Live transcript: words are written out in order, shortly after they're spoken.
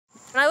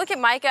When I look at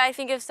Micah, I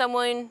think of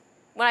someone,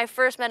 when I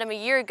first met him a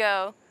year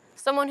ago,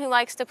 someone who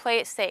likes to play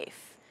it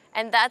safe.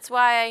 And that's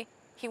why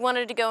he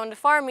wanted to go into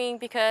farming,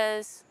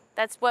 because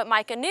that's what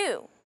Micah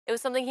knew. It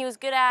was something he was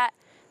good at,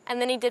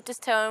 and then he dipped his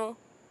toe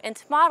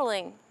into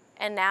modeling.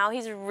 And now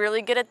he's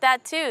really good at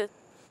that too.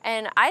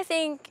 And I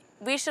think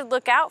we should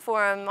look out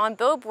for him on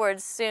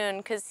billboards soon,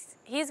 because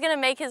he's gonna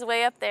make his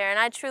way up there, and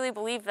I truly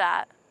believe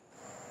that.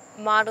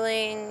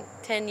 Modeling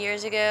 10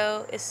 years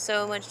ago is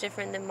so much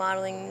different than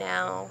modeling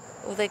now,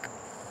 with like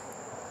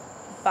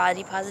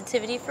body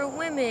positivity for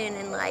women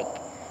and like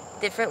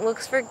different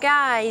looks for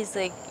guys.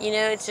 Like, you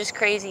know, it's just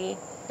crazy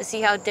to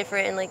see how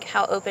different and like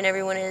how open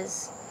everyone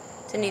is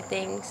to new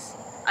things.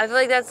 I feel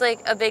like that's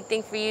like a big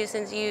thing for you,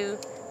 since you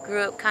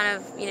grew up kind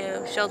of, you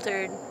know,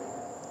 sheltered.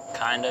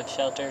 Kind of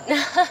sheltered?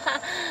 There's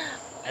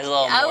a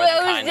little more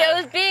than kind of. I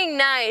was being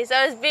nice.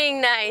 I was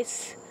being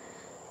nice.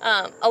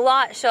 A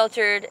lot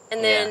sheltered,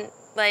 and then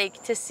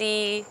like to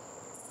see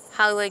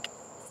how like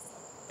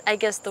I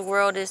guess the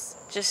world is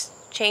just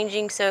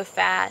changing so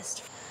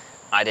fast.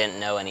 I didn't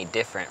know any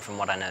different from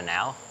what I know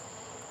now.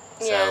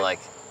 So like,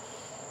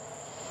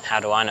 how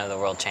do I know the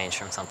world changed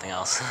from something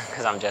else?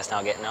 Because I'm just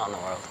now getting out in the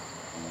world.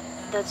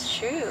 That's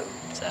true.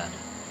 So.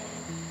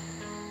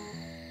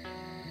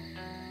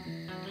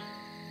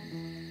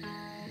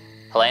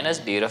 Helena's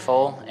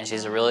beautiful, and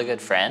she's a really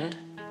good friend.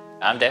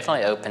 I'm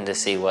definitely open to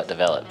see what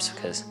develops,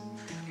 because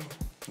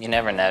you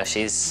never know.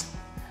 She's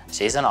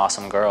an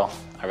awesome girl.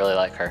 I really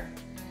like her.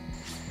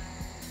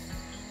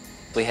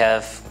 We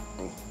have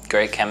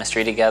great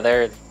chemistry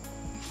together,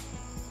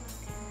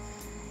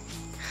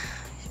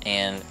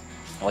 and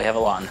we have a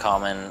lot in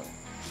common.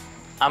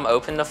 I'm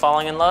open to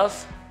falling in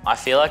love. I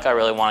feel like I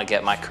really want to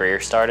get my career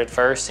started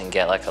first and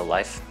get like a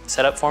life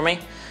set up for me,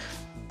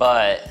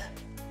 but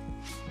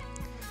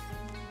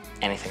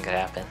anything could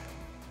happen.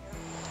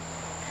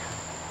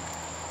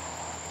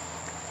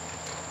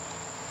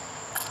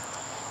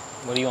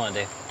 What do you want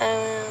to do?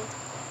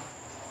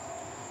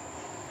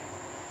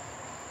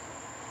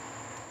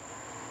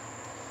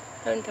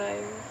 I'm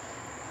tired.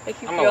 I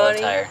keep I'm yawning. a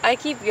little tired. I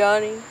keep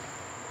yawning.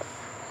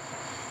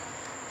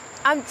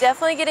 I'm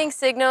definitely getting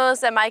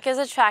signals that Micah's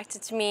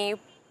attracted to me,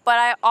 but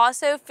I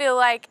also feel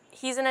like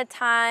he's in a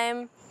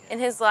time in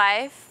his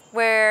life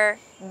where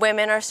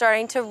women are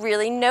starting to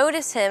really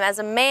notice him as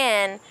a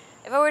man.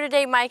 If I were to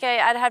date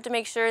Micah, I'd have to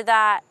make sure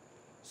that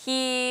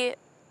he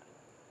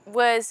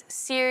was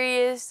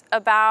serious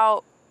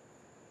about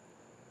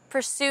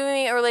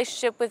pursuing a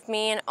relationship with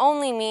me and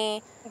only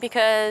me,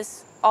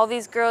 because all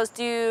these girls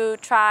do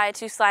try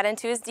to slide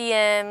into his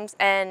DMs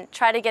and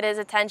try to get his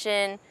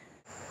attention.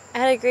 I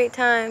had a great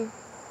time.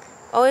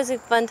 Always a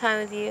fun time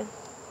with you.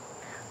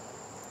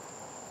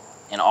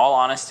 In all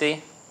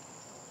honesty,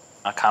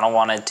 I kind of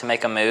wanted to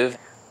make a move.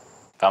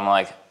 But I'm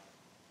like,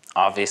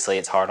 obviously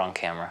it's hard on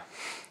camera.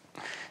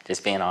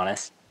 Just being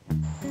honest.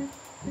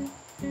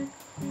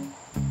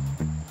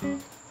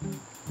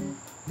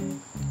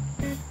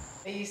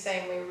 Are you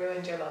saying we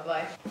ruined your love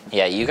life?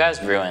 Yeah, you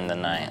guys ruined the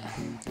night.